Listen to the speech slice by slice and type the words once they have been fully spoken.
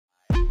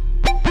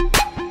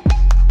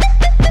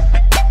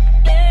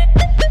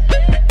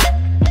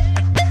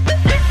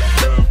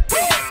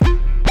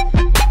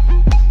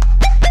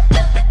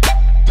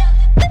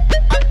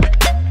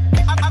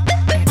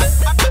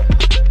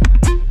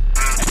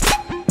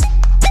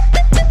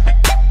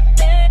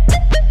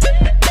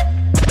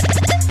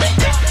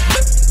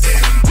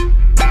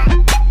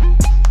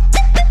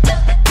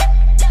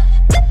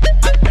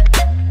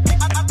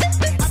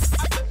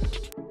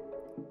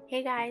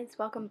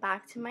welcome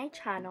back to my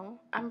channel.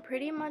 I'm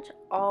pretty much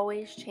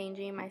always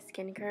changing my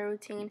skincare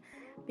routine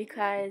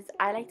because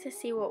I like to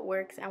see what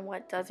works and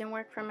what doesn't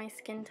work for my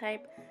skin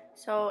type.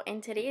 So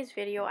in today's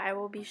video, I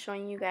will be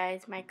showing you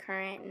guys my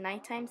current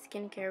nighttime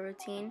skincare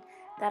routine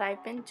that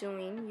I've been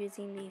doing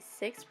using these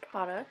 6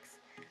 products.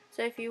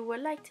 So if you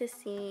would like to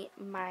see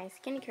my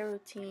skincare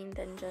routine,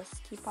 then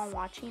just keep on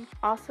watching.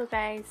 Also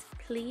guys,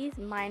 please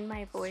mind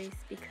my voice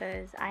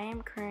because I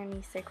am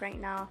currently sick right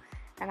now.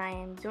 And I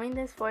am doing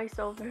this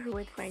voiceover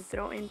with my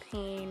throat in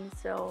pain,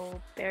 so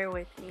bear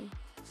with me.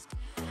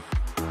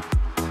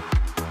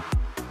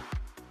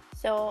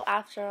 So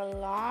after a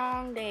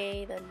long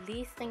day, the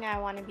least thing I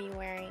want to be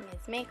wearing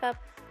is makeup.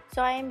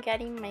 So I am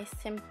getting my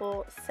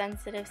simple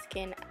sensitive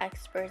skin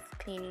experts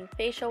cleaning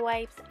facial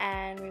wipes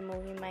and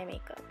removing my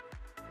makeup.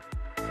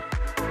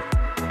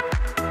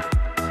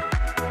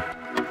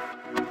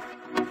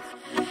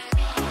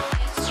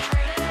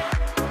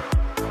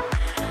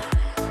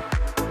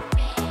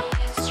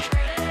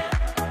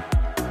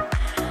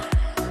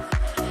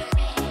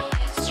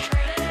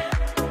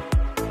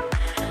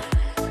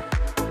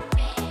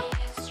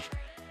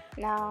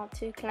 Now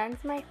to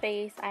cleanse my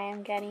face, I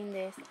am getting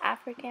this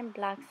African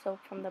black soap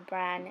from the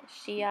brand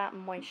Shea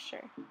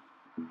Moisture.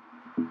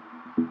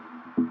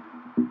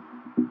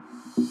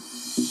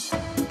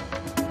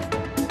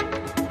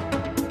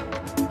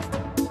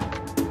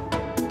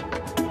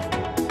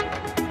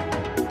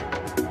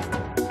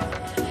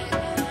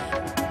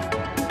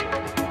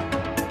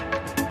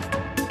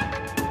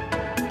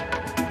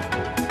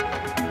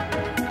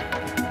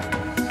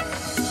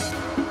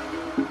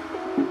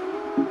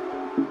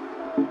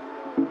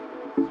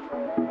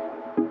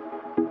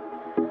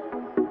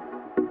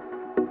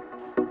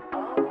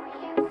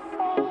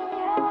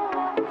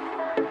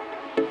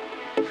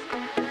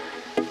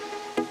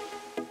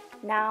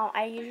 Now,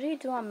 I usually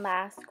do a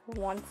mask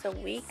once a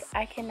week.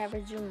 I can never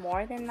do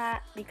more than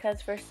that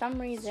because for some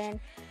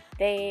reason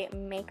they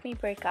make me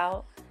break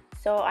out.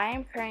 So I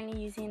am currently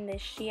using the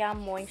Shea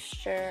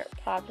Moisture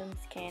Problem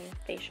Skin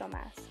Facial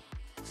Mask.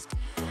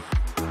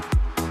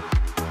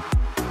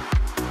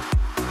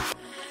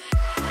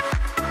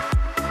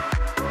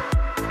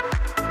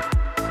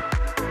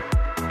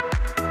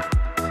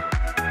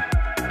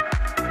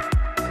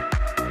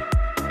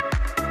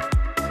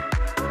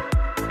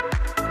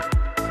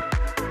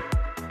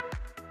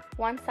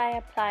 Once I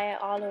apply it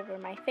all over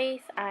my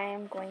face, I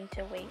am going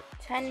to wait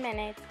 10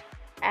 minutes,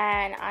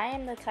 and I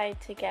am the type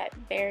to get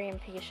very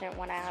impatient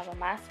when I have a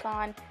mask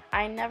on.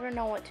 I never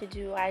know what to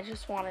do. I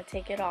just want to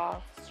take it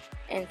off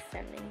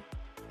instantly.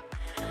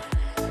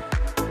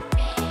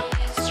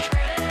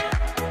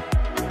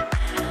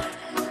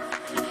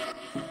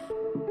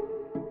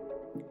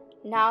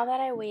 Now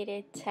that I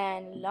waited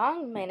 10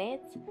 long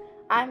minutes,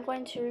 I'm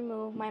going to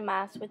remove my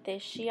mask with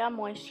this Shea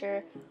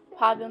Moisture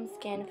Problem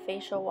Skin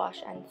Facial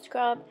Wash and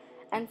Scrub.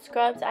 And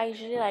scrubs, I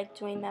usually like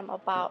doing them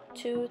about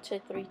 2 to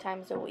 3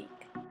 times a week.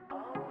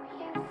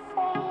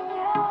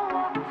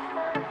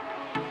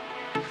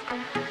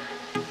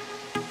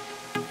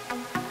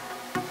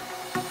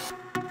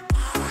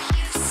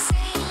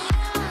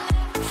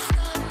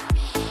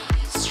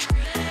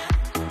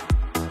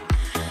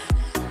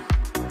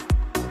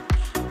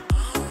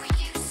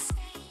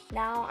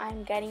 Now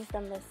I'm getting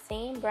from the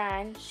same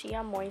brand,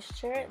 Shea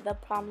Moisture, the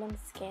Problem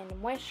Skin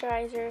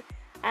Moisturizer.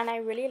 And I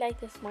really like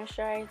this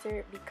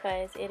moisturizer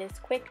because it is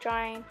quick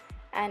drying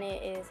and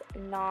it is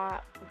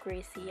not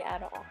greasy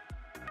at all.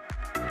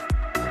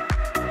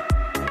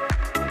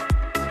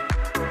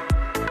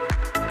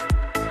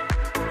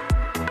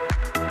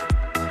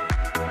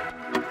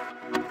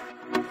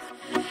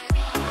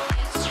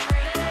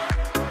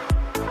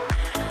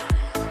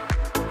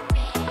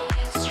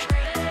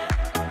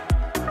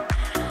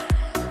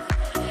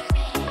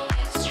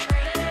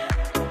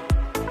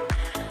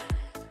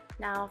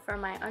 Now for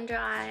my under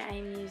eye,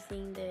 I'm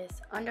using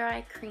this under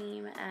eye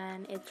cream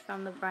and it's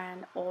from the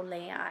brand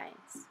Olay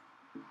Eyes.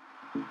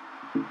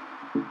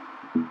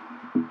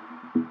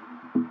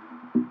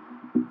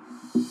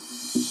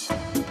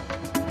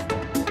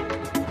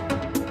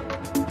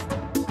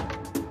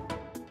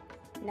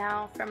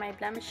 Now for my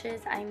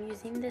blemishes, I'm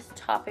using this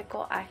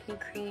topical acne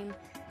cream,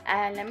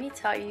 and let me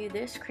tell you,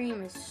 this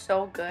cream is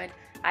so good.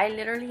 I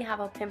literally have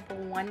a pimple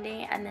one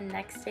day and the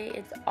next day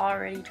it's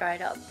already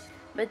dried up.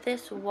 But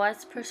this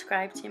was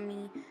prescribed to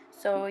me,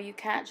 so you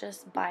can't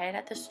just buy it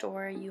at the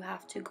store. You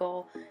have to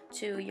go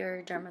to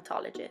your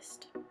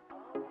dermatologist.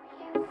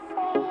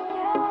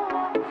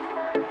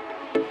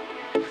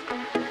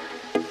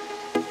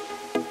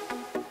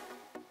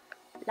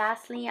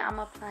 Lastly, I'm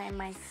applying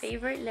my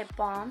favorite lip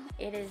balm.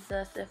 It is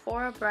the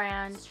Sephora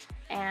brand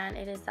and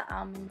it is the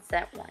almond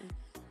scent one.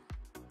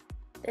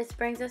 This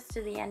brings us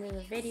to the end of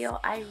the video.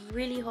 I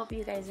really hope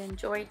you guys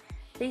enjoyed.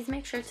 Please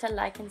make sure to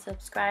like and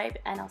subscribe,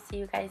 and I'll see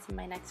you guys in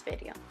my next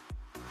video.